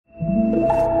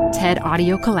TED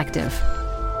Audio Collective.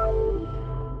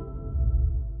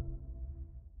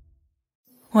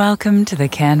 Welcome to the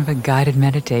Canva guided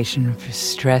meditation for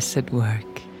stress at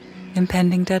work.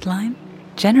 Impending deadline?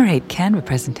 Generate Canva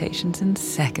presentations in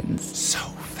seconds. So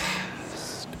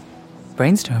fast.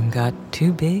 Brainstorm got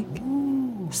too big?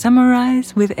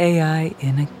 Summarize with AI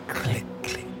in a click.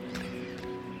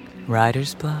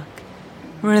 Writer's block?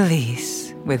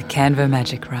 Release with Canva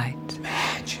Magic Write.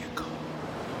 Magical.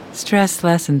 Stress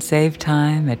less and save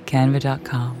time at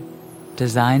canva.com.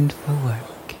 Designed for work.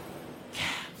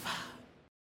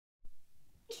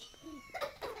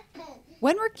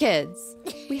 When we're kids,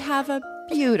 we have a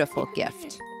beautiful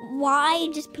gift. Why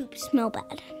does poop smell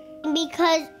bad?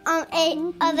 Because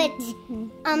of its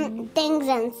things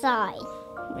inside.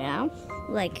 Yeah,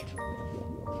 like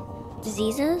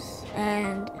diseases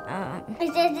and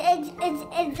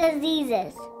It's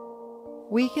diseases.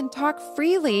 We can talk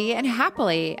freely and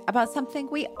happily about something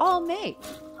we all make.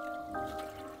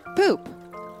 Poop.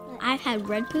 I've had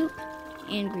red poop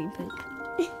and green poop.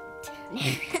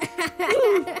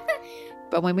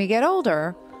 But when we get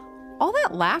older, all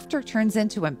that laughter turns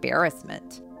into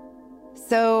embarrassment.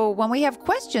 So when we have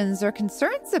questions or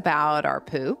concerns about our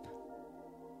poop,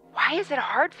 why is it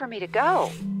hard for me to go?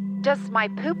 Does my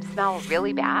poop smell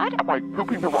really bad? Am I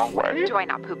pooping the wrong way? Do I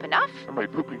not poop enough? Am I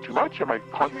pooping too much? Am I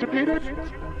constipated?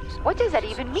 What does that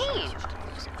even mean?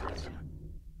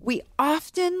 We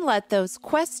often let those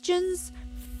questions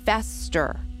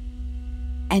fester.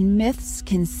 And myths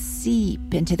can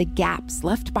seep into the gaps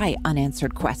left by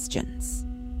unanswered questions.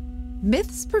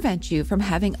 Myths prevent you from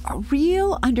having a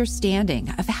real understanding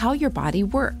of how your body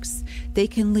works. They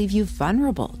can leave you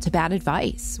vulnerable to bad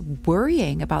advice,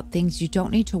 worrying about things you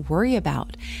don't need to worry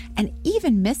about, and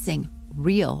even missing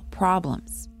real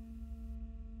problems.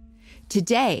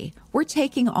 Today, we're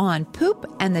taking on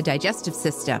poop and the digestive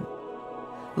system.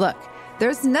 Look,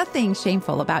 there's nothing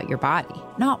shameful about your body,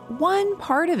 not one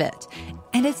part of it.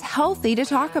 And it's healthy to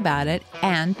talk about it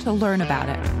and to learn about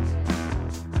it.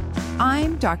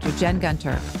 I'm Dr. Jen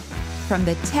Gunter. From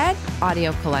the TED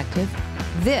Audio Collective,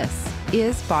 this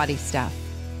is Body Stuff.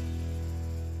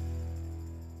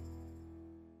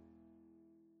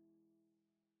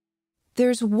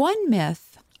 There's one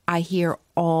myth I hear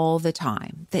all the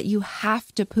time, that you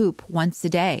have to poop once a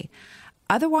day.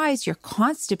 Otherwise, you're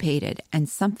constipated and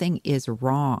something is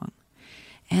wrong.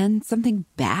 And something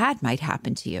bad might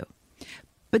happen to you.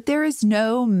 But there is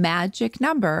no magic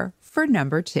number for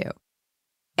number 2.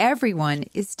 Everyone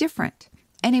is different.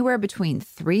 Anywhere between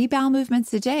 3 bowel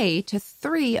movements a day to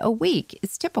 3 a week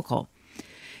is typical.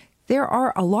 There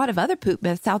are a lot of other poop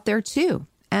myths out there too,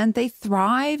 and they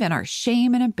thrive in our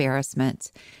shame and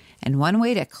embarrassment. And one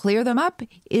way to clear them up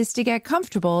is to get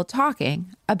comfortable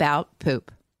talking about poop.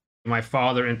 My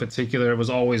father in particular was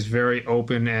always very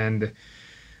open and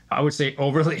I would say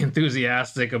overly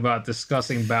enthusiastic about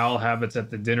discussing bowel habits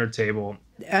at the dinner table.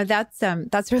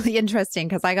 That's really interesting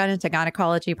because I got into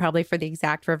gynecology probably for the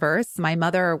exact reverse. My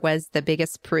mother was the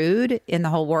biggest prude in the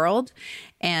whole world,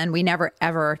 and we never,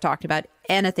 ever talked about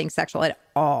anything sexual at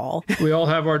all. We all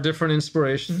have our different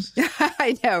inspirations.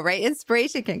 I know, right?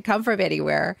 Inspiration can come from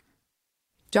anywhere.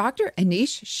 Dr.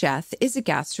 Anish Sheth is a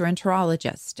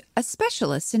gastroenterologist, a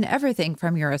specialist in everything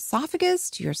from your esophagus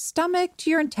to your stomach to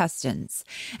your intestines.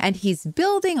 And he's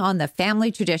building on the family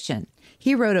tradition.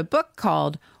 He wrote a book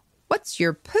called What's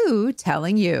Your Poo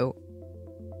Telling You?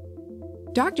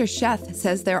 Dr. Sheth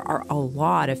says there are a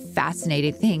lot of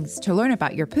fascinating things to learn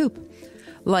about your poop,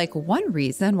 like one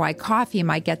reason why coffee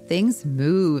might get things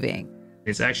moving.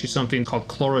 It's actually something called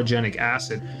chlorogenic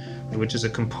acid, which is a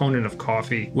component of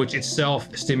coffee, which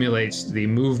itself stimulates the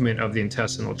movement of the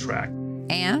intestinal tract.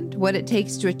 And what it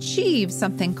takes to achieve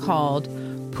something called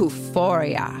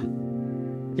poophoria.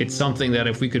 It's something that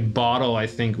if we could bottle, I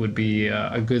think would be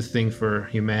a good thing for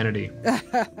humanity.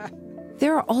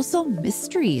 There are also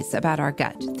mysteries about our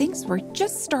gut, things we're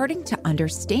just starting to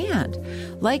understand,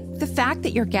 like the fact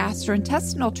that your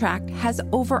gastrointestinal tract has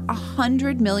over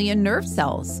 100 million nerve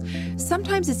cells.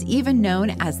 Sometimes it's even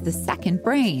known as the second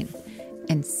brain.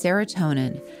 And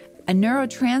serotonin, a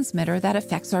neurotransmitter that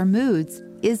affects our moods,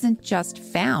 isn't just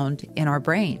found in our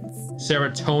brains.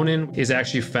 Serotonin is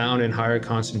actually found in higher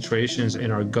concentrations in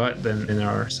our gut than in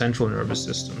our central nervous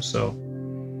system. So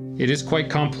it is quite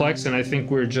complex, and I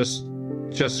think we're just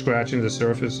scratching the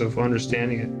surface of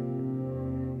understanding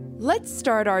it. Let's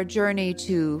start our journey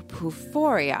to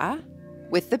poophoria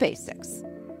with the basics.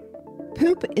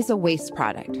 Poop is a waste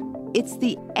product. It's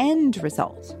the end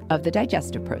result of the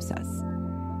digestive process.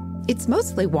 It's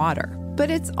mostly water,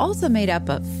 but it's also made up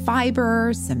of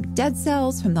fiber, some dead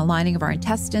cells from the lining of our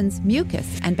intestines,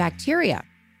 mucus, and bacteria.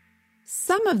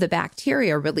 Some of the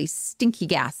bacteria release stinky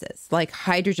gases like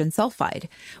hydrogen sulfide,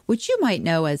 which you might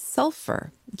know as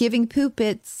sulfur, giving poop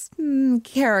its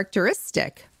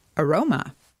characteristic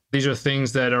aroma. These are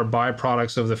things that are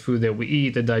byproducts of the food that we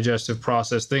eat, the digestive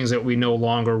process, things that we no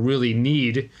longer really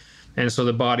need. And so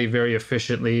the body very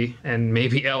efficiently and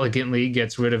maybe elegantly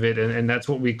gets rid of it. And that's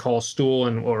what we call stool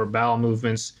or bowel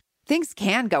movements. Things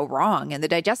can go wrong in the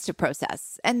digestive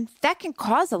process, and that can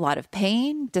cause a lot of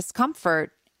pain,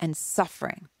 discomfort, and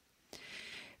suffering.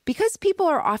 Because people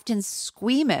are often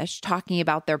squeamish talking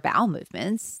about their bowel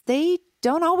movements, they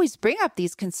don't always bring up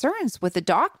these concerns with a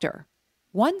doctor.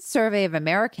 One survey of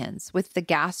Americans with the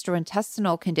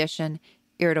gastrointestinal condition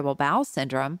irritable bowel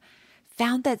syndrome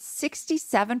found that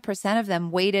 67% of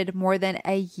them waited more than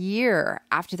a year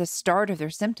after the start of their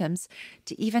symptoms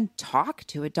to even talk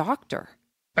to a doctor.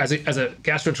 As a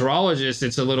gastroenterologist,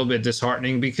 it's a little bit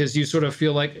disheartening because you sort of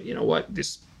feel like, you know what,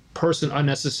 this person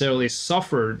unnecessarily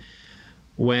suffered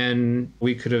when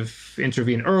we could have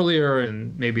intervened earlier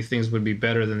and maybe things would be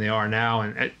better than they are now.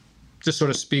 And it just sort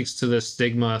of speaks to the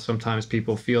stigma sometimes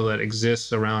people feel that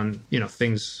exists around,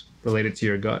 things related to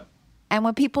your gut. And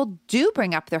when people do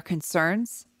bring up their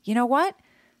concerns, you know what?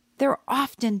 They're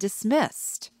often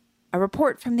dismissed. A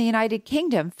report from the United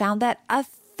Kingdom found that a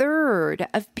third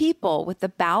of people with the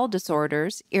bowel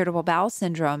disorders, irritable bowel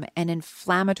syndrome, and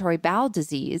inflammatory bowel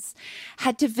disease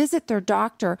had to visit their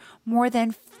doctor more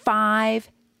than 5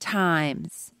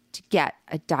 times to get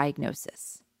a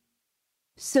diagnosis.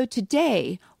 So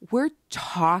today, we're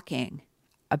talking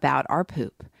about our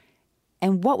poop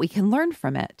and what we can learn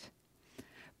from it.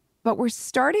 But we're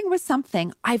starting with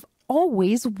something I've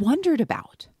always wondered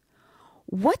about.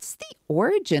 What's the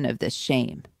origin of this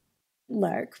shame?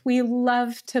 Look, we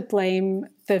love to blame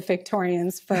the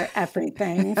Victorians for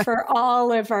everything, for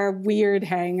all of our weird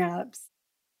hang-ups.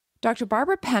 Dr.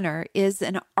 Barbara Penner is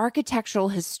an architectural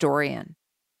historian.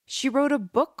 She wrote a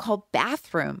book called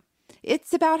Bathroom.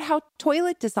 It's about how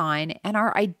toilet design and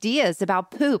our ideas about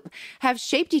poop have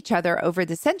shaped each other over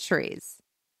the centuries.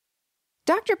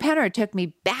 Dr. Penner took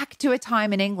me back to a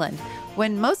time in England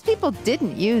when most people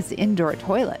didn't use indoor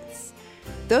toilets.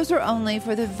 Those were only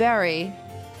for the very,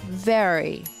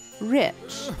 very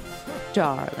rich,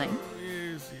 darling.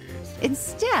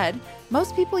 Instead,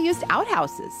 most people used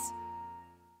outhouses.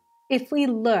 If we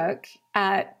look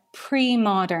at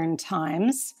pre-modern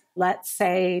times, let's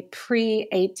say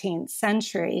pre-18th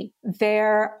century,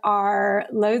 there are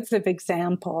loads of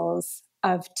examples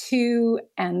of 2-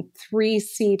 and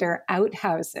 3-seater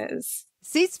outhouses.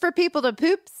 Seats for people to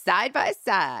poop side by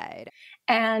side.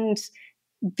 And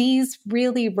these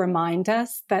really remind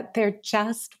us that there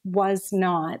just was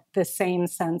not the same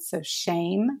sense of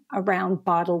shame around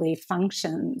bodily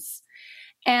functions.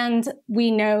 And we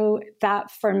know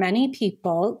that for many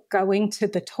people, going to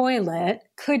the toilet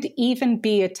could even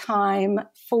be a time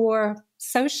for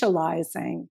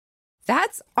socializing.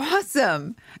 That's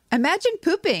awesome. Imagine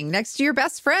pooping next to your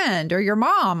best friend or your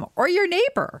mom or your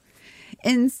neighbor.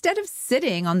 Instead of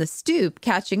sitting on the stoop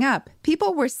catching up,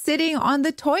 people were sitting on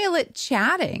the toilet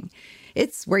chatting.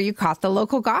 It's where you caught the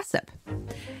local gossip.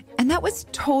 And that was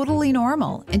totally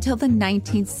normal until the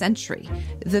 19th century,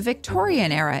 the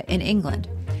Victorian era in England.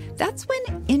 That's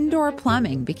when indoor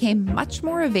plumbing became much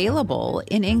more available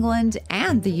in England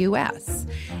and the US.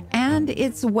 And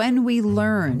it's when we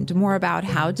learned more about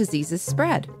how diseases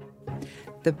spread.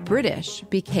 The British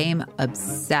became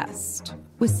obsessed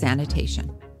with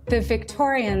sanitation. The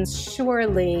Victorians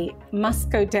surely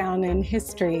must go down in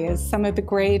history as some of the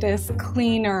greatest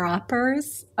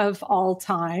cleaner-uppers of all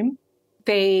time.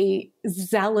 They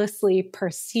zealously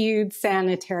pursued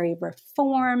sanitary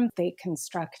reform. They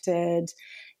constructed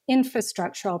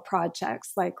infrastructural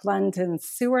projects like London's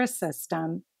sewer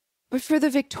system. But for the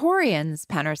Victorians,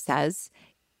 Penner says,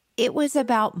 it was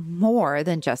about more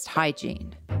than just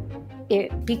hygiene.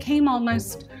 It became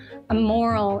almost a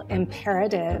moral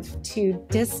imperative to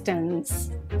distance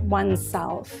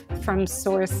oneself from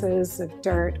sources of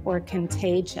dirt or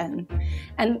contagion.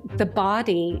 And the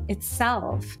body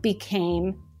itself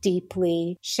became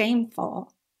deeply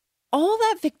shameful. All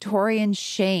that Victorian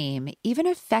shame even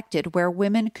affected where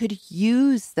women could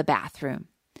use the bathroom.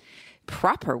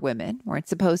 Proper women weren't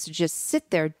supposed to just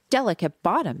sit their delicate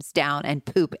bottoms down and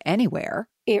poop anywhere.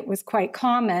 It was quite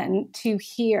common to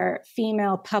hear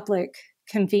female public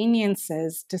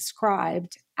conveniences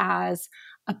described as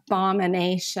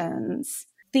abominations.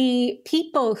 The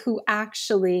people who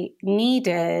actually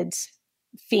needed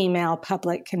female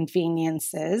public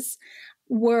conveniences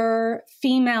were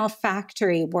female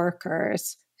factory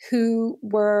workers who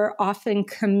were often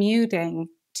commuting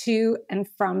to and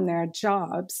from their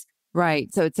jobs.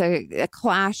 Right. So it's a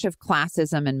clash of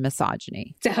classism and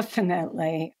misogyny.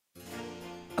 Definitely.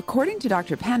 According to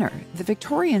Dr. Penner, the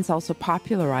Victorians also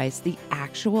popularized the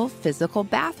actual physical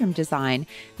bathroom design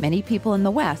many people in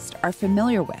the West are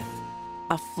familiar with.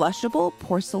 A flushable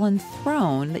porcelain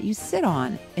throne that you sit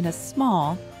on in a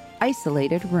small,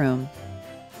 isolated room.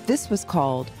 This was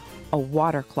called a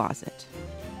water closet.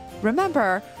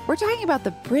 Remember, we're talking about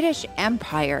the British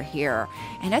Empire here,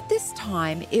 and at this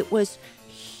time it was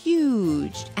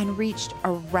huge and reached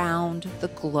around the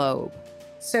globe.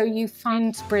 So you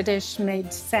find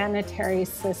British-made sanitary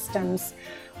systems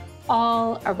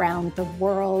all around the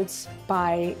world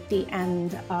by the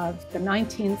end of the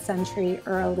 19th century,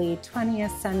 early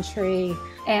 20th century,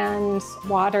 and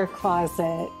water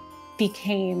closet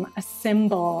became a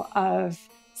symbol of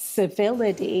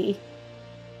civility.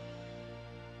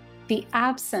 The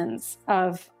absence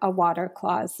of a water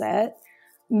closet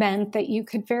meant that you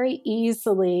could very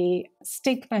easily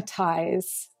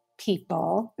stigmatize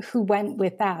people who went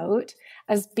without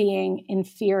as being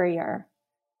inferior.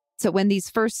 So when these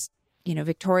first,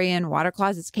 Victorian water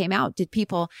closets came out, did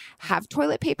people have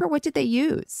toilet paper? What did they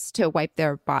use to wipe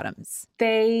their bottoms?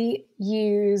 They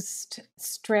used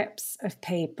strips of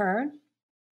paper.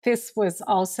 This was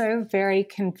also very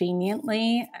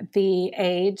conveniently the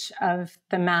age of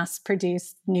the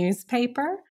mass-produced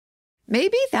newspaper.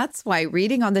 Maybe that's why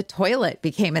reading on the toilet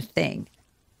became a thing.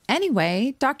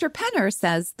 Anyway, Dr. Penner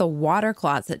says the water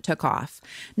closet took off,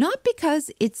 not because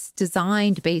it's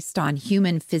designed based on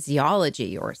human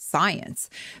physiology or science,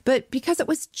 but because it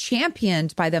was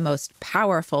championed by the most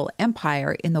powerful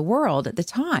empire in the world at the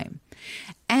time.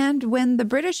 And when the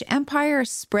British Empire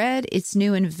spread its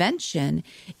new invention,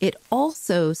 it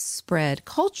also spread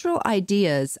cultural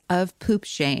ideas of poop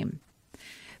shame.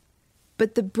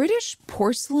 But the British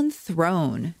porcelain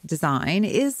throne design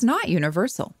is not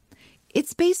universal.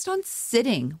 It's based on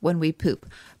sitting when we poop,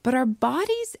 but our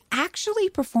bodies actually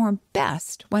perform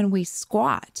best when we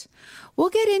squat. We'll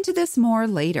get into this more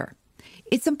later.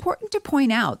 It's important to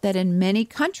point out that in many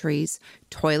countries,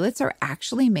 toilets are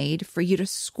actually made for you to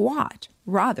squat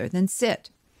rather than sit.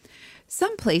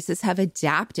 Some places have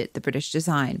adapted the British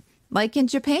design. Like in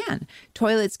Japan,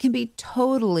 toilets can be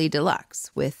totally deluxe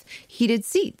with heated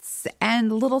seats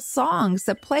and little songs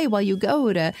that play while you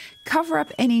go to cover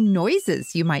up any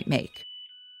noises you might make.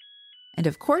 And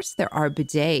of course, there are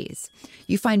bidets.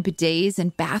 You find bidets in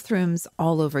bathrooms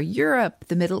all over Europe,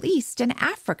 the Middle East, and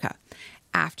Africa.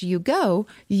 After you go,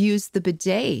 you use the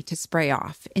bidet to spray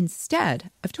off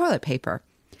instead of toilet paper.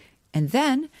 And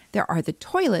then there are the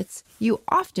toilets you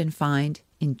often find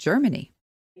in Germany.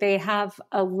 They have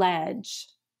a ledge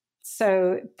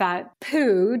so that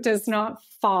poo does not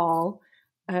fall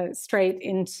straight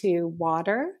into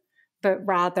water, but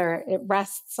rather it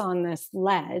rests on this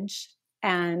ledge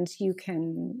and you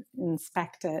can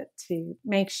inspect it to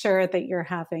make sure that you're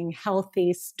having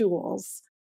healthy stools.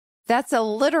 That's a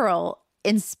literal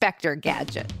inspector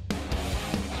gadget.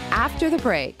 After the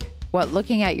break, what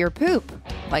looking at your poop,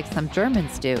 like some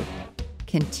Germans do,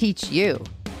 can teach you.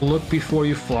 Look before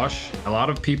you flush. A lot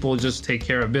of people just take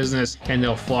care of business and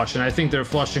they'll flush. And I think they're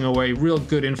flushing away real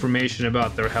good information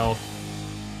about their health.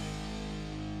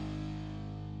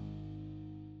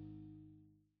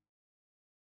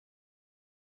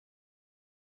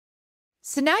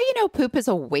 So now you know poop is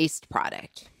a waste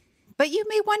product. But you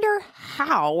may wonder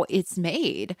how it's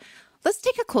made. Let's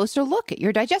take a closer look at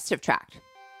your digestive tract.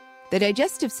 The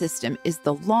digestive system is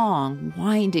the long,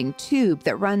 winding tube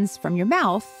that runs from your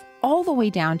mouth all the way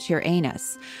down to your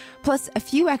anus, plus a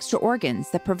few extra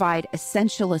organs that provide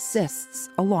essential assists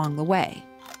along the way.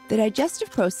 The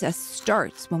digestive process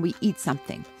starts when we eat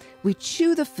something. We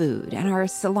chew the food and our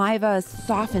saliva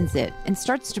softens it and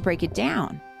starts to break it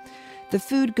down. The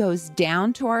food goes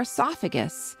down to our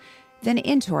esophagus, then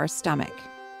into our stomach.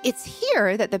 It's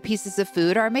here that the pieces of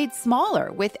food are made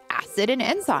smaller with acid and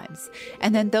enzymes,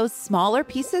 and then those smaller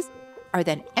pieces are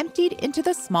then emptied into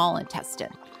the small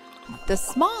intestine. The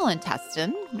small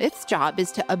intestine, its job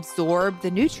is to absorb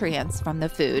the nutrients from the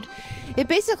food. It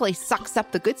basically sucks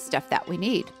up the good stuff that we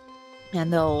need.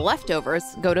 And the leftovers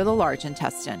go to the large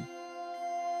intestine.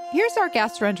 Here's our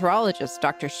gastroenterologist,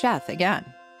 Dr. Sheth, again.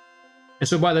 And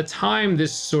so by the time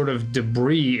this sort of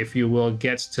debris, if you will,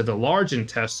 gets to the large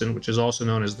intestine, which is also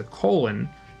known as the colon,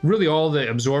 really all the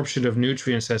absorption of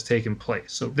nutrients has taken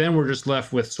place. So then we're just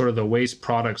left with sort of the waste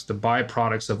products, the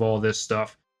byproducts of all this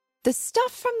stuff. The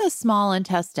stuff from the small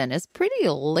intestine is pretty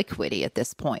liquidy at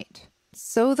this point.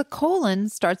 So the colon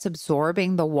starts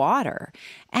absorbing the water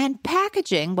and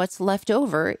packaging what's left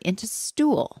over into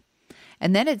stool.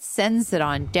 And then it sends it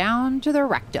on down to the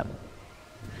rectum.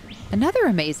 Another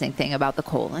amazing thing about the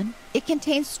colon, it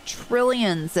contains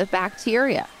trillions of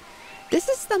bacteria. This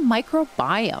is the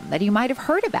microbiome that you might have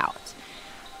heard about.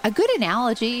 A good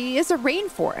analogy is a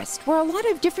rainforest where a lot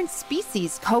of different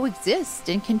species coexist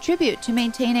and contribute to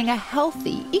maintaining a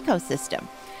healthy ecosystem.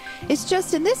 It's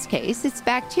just in this case, it's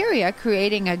bacteria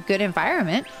creating a good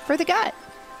environment for the gut.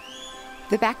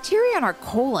 The bacteria in our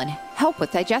colon help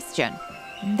with digestion.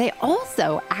 They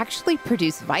also actually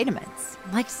produce vitamins,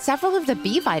 like several of the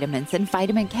B vitamins and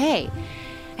vitamin K.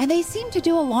 And they seem to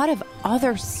do a lot of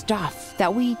other stuff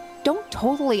that we don't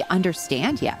totally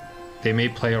understand yet. They may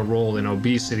play a role in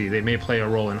obesity. They may play a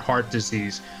role in heart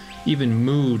disease, even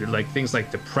mood, like things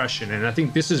like depression. And I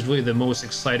think this is really the most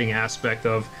exciting aspect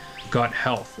of gut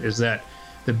health, is that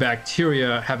the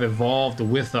bacteria have evolved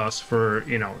with us for,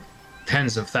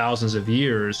 tens of thousands of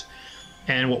years.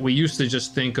 And what we used to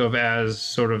just think of as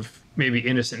sort of maybe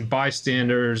innocent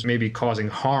bystanders, maybe causing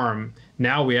harm,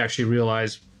 now we actually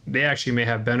realize they actually may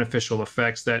have beneficial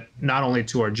effects that not only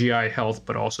to our GI health,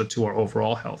 but also to our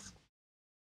overall health.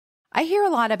 I hear a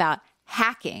lot about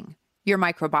hacking your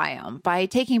microbiome by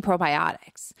taking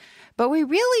probiotics, but we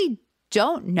really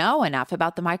don't know enough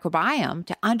about the microbiome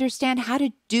to understand how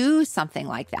to do something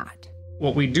like that.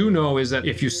 What we do know is that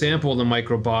if you sample the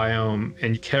microbiome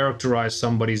and you characterize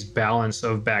somebody's balance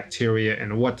of bacteria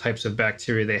and what types of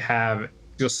bacteria they have,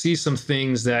 you'll see some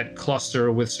things that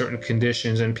cluster with certain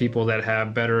conditions and people that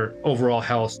have better overall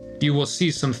health. You will see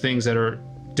some things that are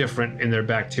different in their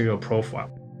bacterial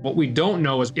profile. What we don't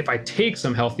know is if I take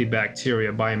some healthy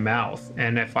bacteria by mouth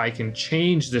and if I can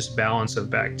change this balance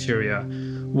of bacteria,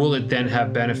 will it then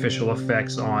have beneficial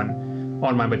effects on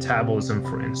my metabolism,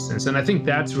 for instance? And I think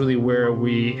that's really where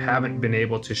we haven't been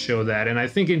able to show that. And I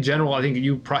think in general, I think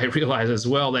you probably realize as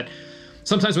well that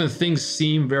sometimes when things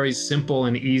seem very simple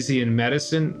and easy in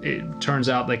medicine, it turns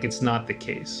out like it's not the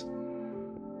case.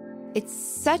 It's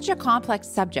such a complex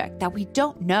subject that we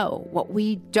don't know what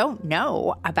we don't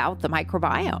know about the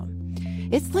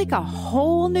microbiome. It's like a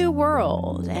whole new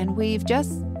world, and we've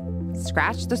just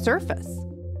scratched the surface.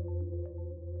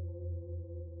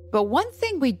 But one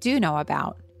thing we do know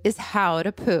about is how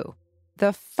to poo,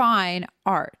 the fine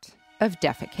art of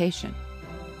defecation.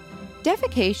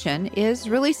 Defecation is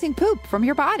releasing poop from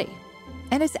your body,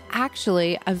 and it's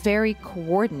actually a very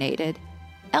coordinated,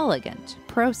 elegant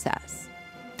process.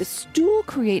 The stool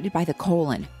created by the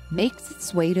colon makes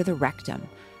its way to the rectum,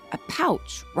 a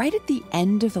pouch right at the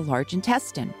end of the large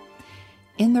intestine.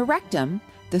 In the rectum,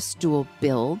 the stool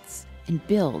builds and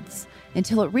builds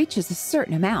until it reaches a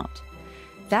certain amount.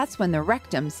 That's when the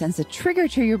rectum sends a trigger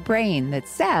to your brain that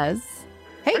says,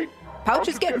 hey, pouch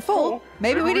is getting full.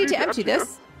 Maybe we need to empty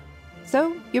this.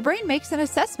 So your brain makes an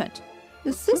assessment.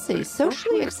 Is this a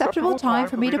socially acceptable time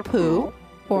for me to poo?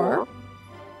 Or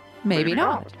maybe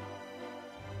not.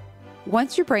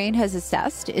 Once your brain has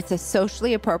assessed it's a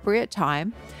socially appropriate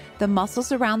time, the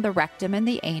muscles around the rectum and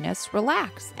the anus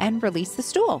relax and release the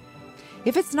stool.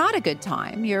 If it's not a good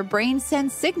time, your brain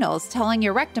sends signals telling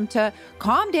your rectum to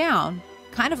calm down,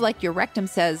 kind of like your rectum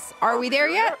says, are we there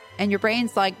yet? And your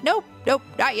brain's like, nope,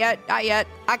 not yet.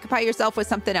 Occupy yourself with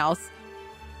something else.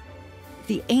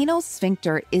 The anal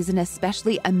sphincter is an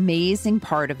especially amazing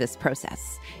part of this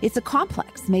process. It's a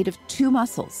complex made of two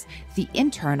muscles, the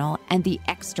internal and the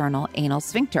external anal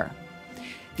sphincter.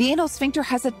 The anal sphincter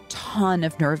has a ton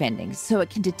of nerve endings, so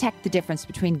it can detect the difference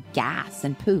between gas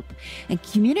and poop and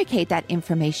communicate that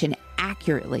information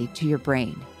accurately to your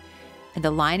brain. And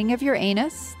the lining of your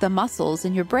anus, the muscles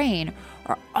in your brain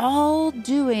are all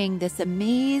doing this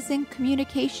amazing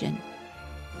communication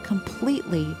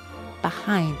completely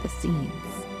behind the scenes.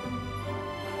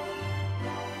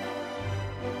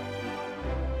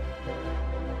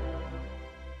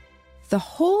 The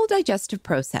whole digestive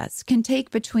process can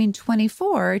take between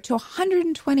 24 to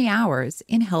 120 hours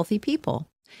in healthy people.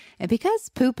 And because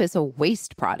poop is a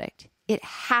waste product, it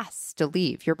has to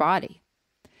leave your body.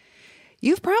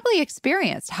 You've probably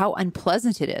experienced how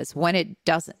unpleasant it is when it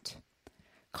doesn't.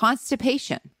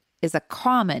 Constipation is a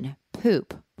common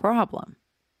poop problem.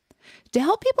 To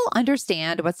help people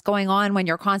understand what's going on when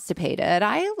you're constipated,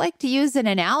 I like to use an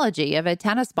analogy of a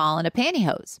tennis ball and a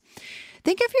pantyhose.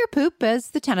 Think of your poop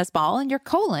as the tennis ball and your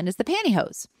colon as the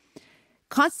pantyhose.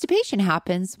 Constipation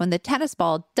happens when the tennis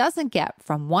ball doesn't get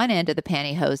from one end of the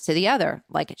pantyhose to the other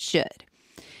like it should.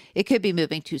 It could be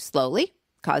moving too slowly,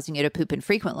 causing you to poop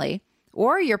infrequently,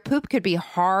 or your poop could be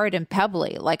hard and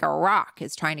pebbly like a rock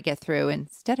is trying to get through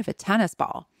instead of a tennis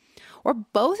ball. Or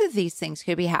both of these things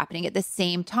could be happening at the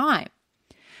same time.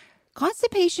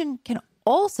 Constipation can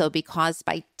also be caused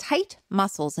by tight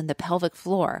muscles in the pelvic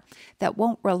floor that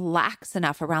won't relax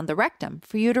enough around the rectum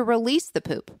for you to release the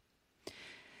poop.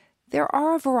 There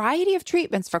are a variety of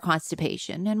treatments for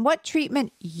constipation, and what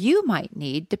treatment you might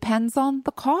need depends on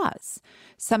the cause.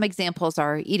 Some examples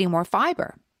are eating more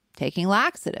fiber, taking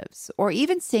laxatives, or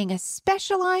even seeing a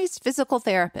specialized physical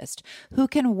therapist who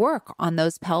can work on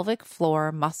those pelvic floor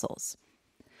muscles.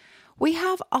 We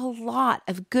have a lot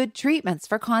of good treatments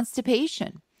for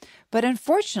constipation, but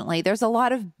unfortunately, there's a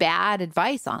lot of bad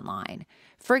advice online.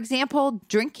 For example,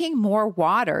 drinking more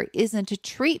water isn't a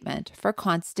treatment for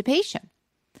constipation.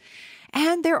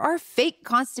 And there are fake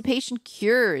constipation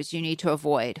cures you need to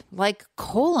avoid, like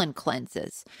colon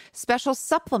cleanses, special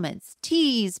supplements,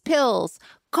 teas, pills,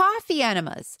 coffee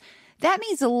enemas. That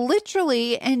means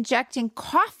literally injecting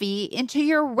coffee into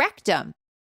your rectum.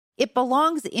 It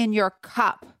belongs in your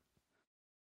cup.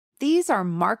 These are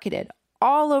marketed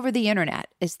all over the internet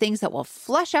as things that will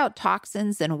flush out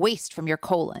toxins and waste from your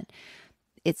colon.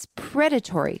 It's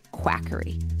predatory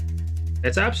quackery.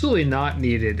 It's absolutely not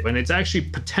needed, and it's actually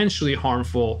potentially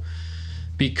harmful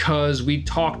because we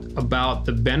talked about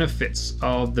the benefits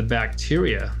of the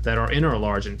bacteria that are in our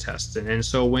large intestine. And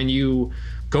so when you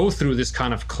go through this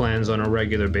kind of cleanse on a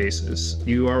regular basis,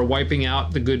 you are wiping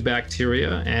out the good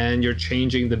bacteria and you're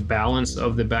changing the balance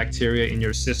of the bacteria in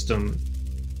your system.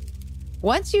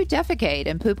 Once you defecate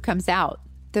and poop comes out,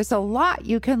 there's a lot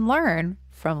you can learn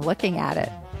from looking at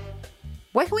it.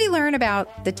 What can we learn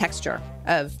about the texture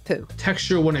of poo?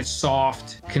 Texture when it's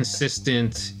soft,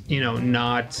 consistent,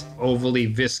 not overly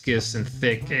viscous and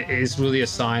thick is really a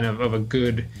sign of a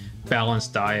good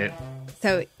balanced diet.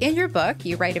 So in your book,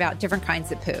 you write about different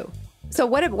kinds of poo. So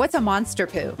what's a monster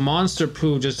poo? Monster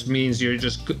poo just means you're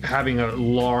just having a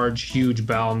large, huge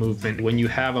bowel movement. When you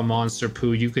have a monster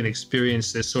poo, you can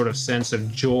experience this sort of sense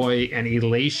of joy and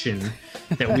elation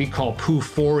that we call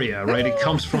poo-phoria, right? It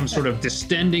comes from sort of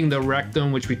distending the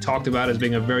rectum, which we talked about as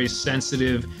being a very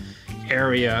sensitive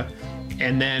area,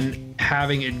 and then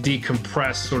having it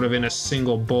decompress sort of in a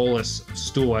single bolus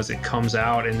stool as it comes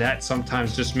out. And that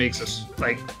sometimes just makes us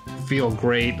feel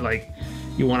great, like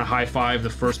you want to high five the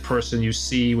first person you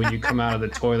see when you come out of the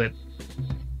toilet.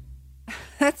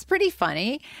 That's pretty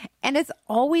funny. And it's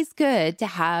always good to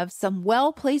have some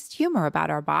well-placed humor about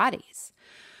our bodies.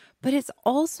 But it's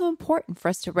also important for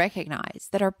us to recognize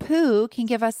that our poo can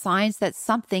give us signs that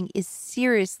something is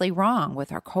seriously wrong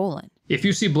with our colon. If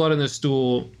you see blood in the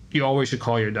stool, you always should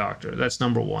call your doctor. That's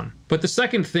number one. But the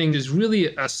second thing is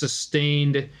really a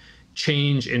sustained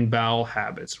change in bowel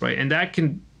habits, right? And that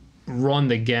can run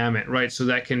the gamut, right? So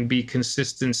that can be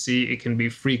consistency, it can be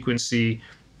frequency,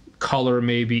 color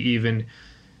maybe even.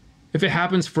 If it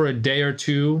happens for a day or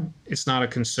two, it's not a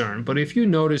concern. But if you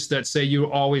notice that, say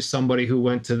you're always somebody who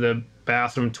went to the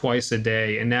bathroom twice a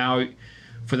day, and now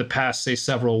for the past, say,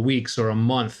 several weeks or a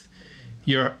month,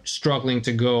 you're struggling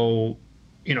to go,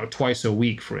 twice a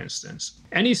week, for instance.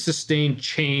 Any sustained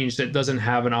change that doesn't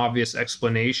have an obvious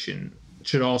explanation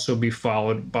should also be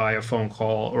followed by a phone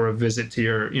call or a visit to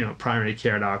your, primary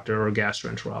care doctor or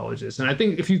gastroenterologist. And I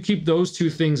think if you keep those two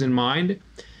things in mind,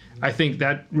 I think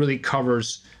that really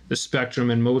covers the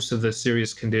spectrum and most of the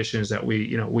serious conditions that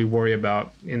we worry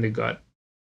about in the gut.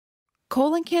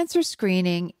 Colon cancer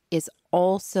screening is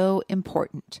also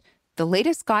important. The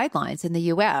latest guidelines in the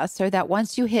U.S. are that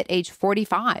once you hit age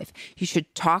 45, you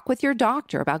should talk with your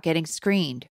doctor about getting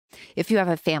screened. If you have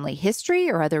a family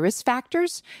history or other risk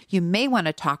factors, you may want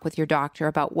to talk with your doctor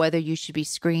about whether you should be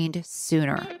screened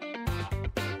sooner.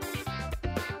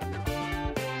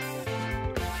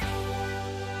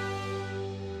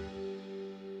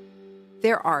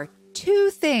 There are two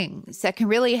things that can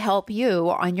really help you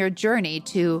on your journey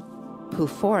to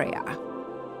poo-phoria.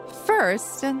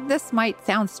 First, and this might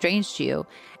sound strange to you,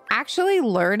 actually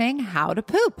learning how to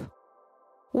poop.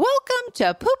 Welcome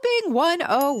to Pooping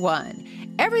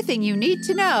 101. Everything you need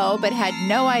to know but had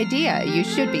no idea you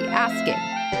should be asking.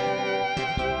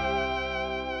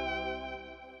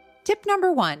 Tip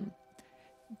number 1.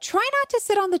 Try not to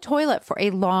sit on the toilet for a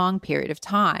long period of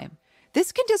time.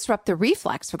 This can disrupt the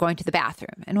reflex for going to the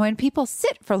bathroom. And when people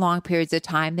sit for long periods of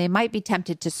time, they might be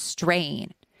tempted to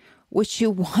strain, which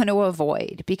you want to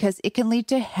avoid because it can lead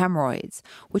to hemorrhoids,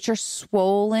 which are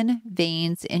swollen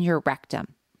veins in your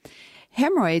rectum.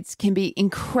 Hemorrhoids can be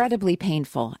incredibly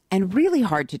painful and really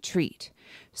hard to treat.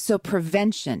 So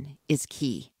prevention is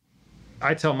key.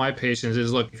 I tell my patients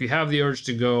is, look, if you have the urge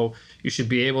to go, you should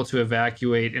be able to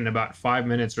evacuate in about 5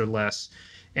 minutes or less.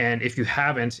 And if you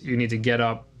haven't, you need to get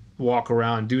up, walk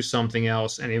around, do something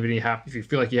else. And if you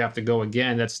feel like you have to go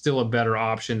again, that's still a better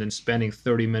option than spending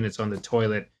 30 minutes on the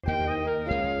toilet.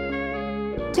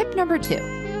 Tip number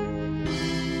 2.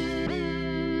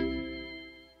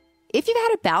 If you've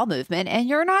had a bowel movement and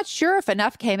you're not sure if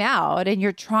enough came out and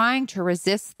you're trying to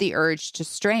resist the urge to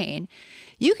strain,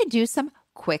 you can do some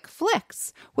quick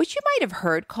flicks, which you might have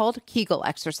heard called Kegel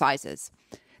exercises.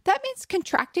 That means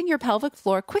contracting your pelvic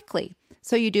floor quickly.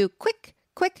 So you do quick,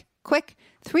 quick, quick,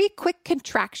 3 quick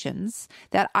contractions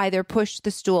that either push the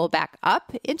stool back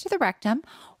up into the rectum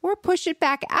or push it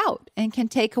back out and can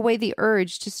take away the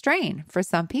urge to strain for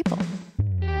some people.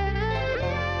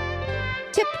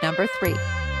 Tip number 3.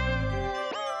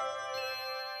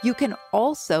 You can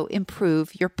also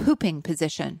improve your pooping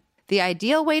position. The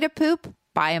ideal way to poop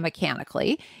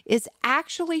biomechanically is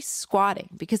actually squatting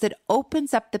because it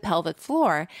opens up the pelvic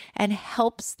floor and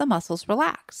helps the muscles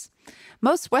relax.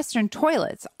 Most Western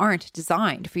toilets aren't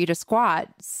designed for you to squat,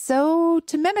 so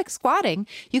to mimic squatting,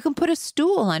 you can put a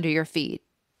stool under your feet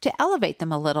to elevate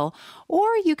them a little,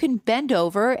 or you can bend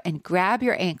over and grab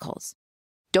your ankles.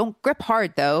 Don't grip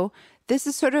hard, though. This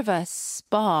is sort of a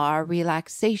spa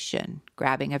relaxation,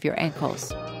 grabbing of your ankles.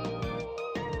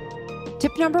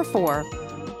 Tip number 4.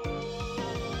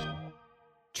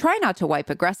 Try not to wipe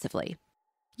aggressively.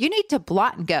 You need to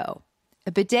blot and go.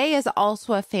 A bidet is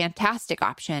also a fantastic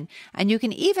option, and you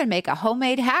can even make a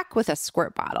homemade hack with a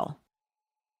squirt bottle.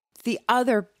 The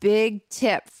other big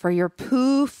tip for your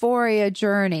poo-phoria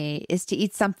journey is to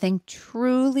eat something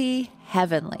truly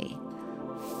heavenly: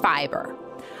 fiber.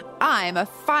 I'm a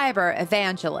fiber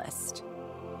evangelist.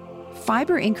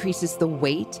 Fiber increases the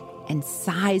weight and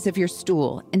size of your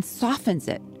stool and softens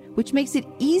it, which makes it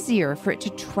easier for it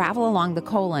to travel along the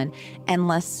colon and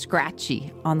less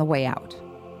scratchy on the way out.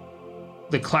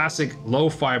 The classic low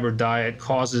fiber diet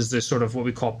causes this sort of what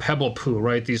we call pebble poo,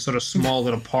 right? These sort of small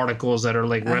little particles that are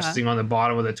like resting on the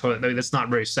bottom of the toilet. That's not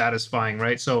very satisfying,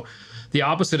 right? So the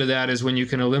opposite of that is when you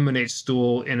can eliminate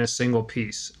stool in a single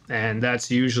piece. And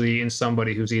that's usually in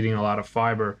somebody who's eating a lot of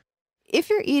fiber. If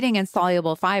you're eating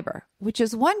insoluble fiber, which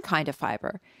is one kind of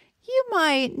fiber, you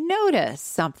might notice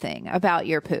something about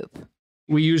your poop.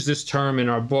 We use this term in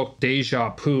our book,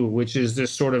 déjà poo, which is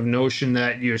this sort of notion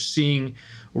that you're seeing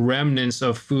remnants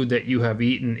of food that you have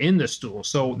eaten in the stool.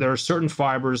 So there are certain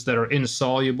fibers that are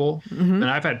insoluble. And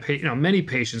I've had many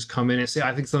patients come in and say,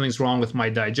 I think something's wrong with my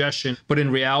digestion. But in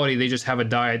reality, they just have a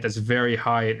diet that's very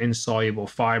high in insoluble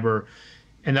fiber.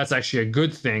 And that's actually a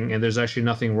good thing. And there's actually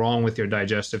nothing wrong with your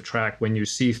digestive tract when you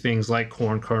see things like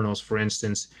corn kernels, for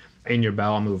instance, in your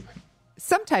bowel movement.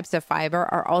 Some types of fiber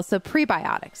are also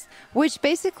prebiotics, which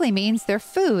basically means they're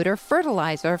food or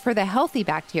fertilizer for the healthy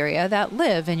bacteria that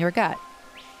live in your gut.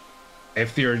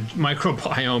 If your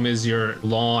microbiome is your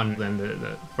lawn, then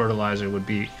the fertilizer would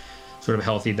be sort of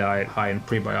healthy diet, high in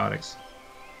prebiotics.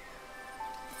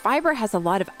 Fiber has a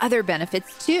lot of other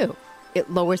benefits too. It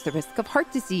lowers the risk of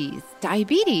heart disease,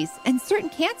 diabetes, and certain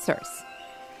cancers.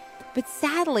 But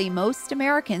sadly, most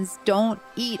Americans don't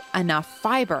eat enough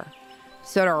fiber.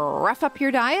 So to rough up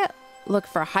your diet, look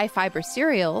for high fiber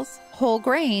cereals, whole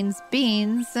grains,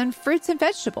 beans, and fruits and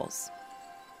vegetables.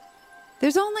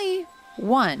 There's only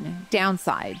one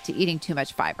downside to eating too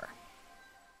much fiber.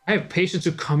 I have patients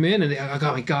who come in and they go,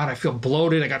 oh my God, I feel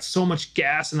bloated. I got so much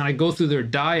gas. And then I go through their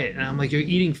diet and I'm like, you're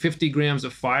eating 50 grams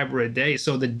of fiber a day.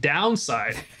 So the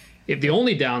downside, the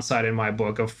only downside in my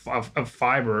book of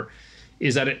fiber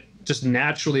is that it just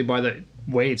naturally, by the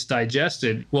way it's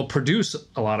digested, will produce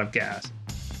a lot of gas.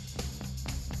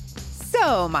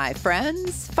 So, my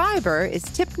friends, fiber is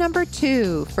tip number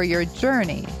 2 for your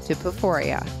journey to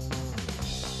poo-phoria.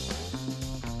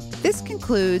 This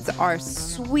concludes our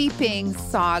sweeping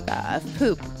saga of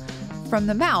poop, from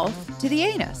the mouth to the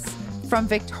anus, from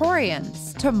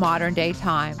Victorians to modern day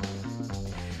time.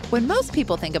 When most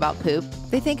people think about poop,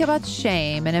 they think about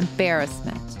shame and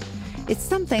embarrassment. It's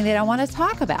something they don't want to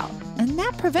talk about, and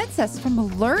that prevents us from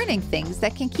learning things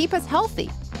that can keep us healthy.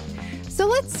 So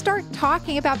let's start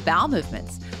talking about bowel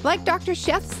movements, like Dr.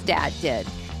 Chef's dad did,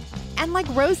 and like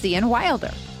Rosie and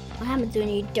Wilder. What happens when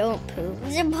you don't poop?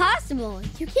 It's impossible.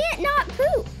 You can't not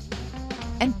poop.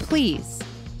 And please,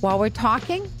 while we're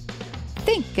talking,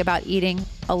 think about eating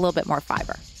a little bit more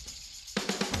fiber.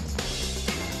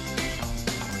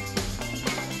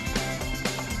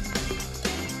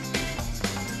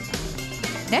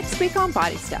 Next week on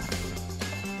Body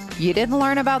Stuff, you didn't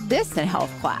learn about this in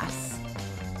health class.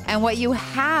 And what you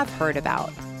have heard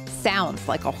about sounds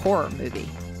like a horror movie.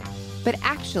 But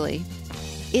actually,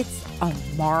 it's a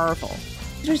marvel.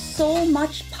 There's so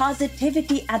much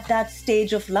positivity at that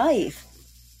stage of life.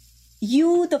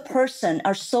 You, the person,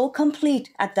 are so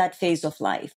complete at that phase of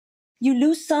life. You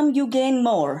lose some, you gain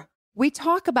more. We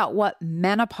talk about what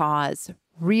menopause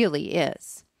really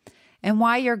is and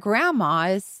why your grandma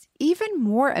is even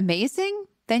more amazing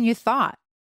than you thought.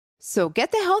 So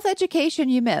get the health education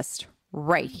you missed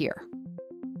right here.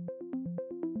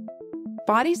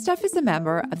 Body Stuff is a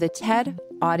member of the TED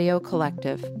Audio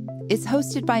Collective. It's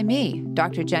hosted by me,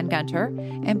 Dr. Jen Gunter,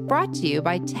 and brought to you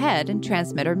by TED and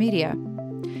Transmitter Media.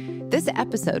 This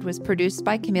episode was produced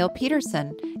by Camille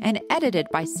Peterson and edited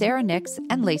by Sarah Nix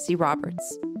and Lacey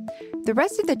Roberts. The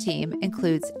rest of the team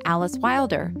includes Alice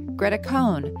Wilder, Greta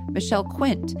Cohn, Michelle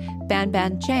Quint, Ban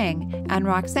Ban Chang, and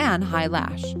Roxanne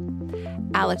High-Lash.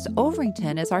 Alex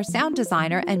Overington is our sound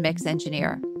designer and mix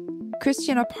engineer.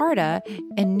 Christian Aparta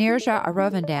and Nirja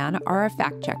Aravandan are our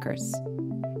fact-checkers.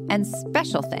 And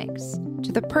special thanks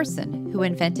to the person who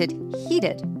invented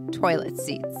heated toilet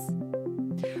seats.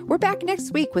 We're back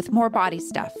next week with more Body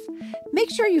Stuff. Make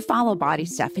sure you follow Body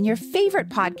Stuff in your favorite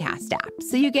podcast app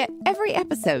so you get every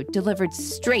episode delivered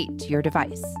straight to your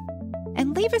device.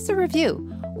 And leave us a review.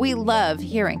 We love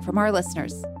hearing from our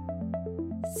listeners.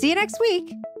 See you next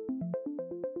week.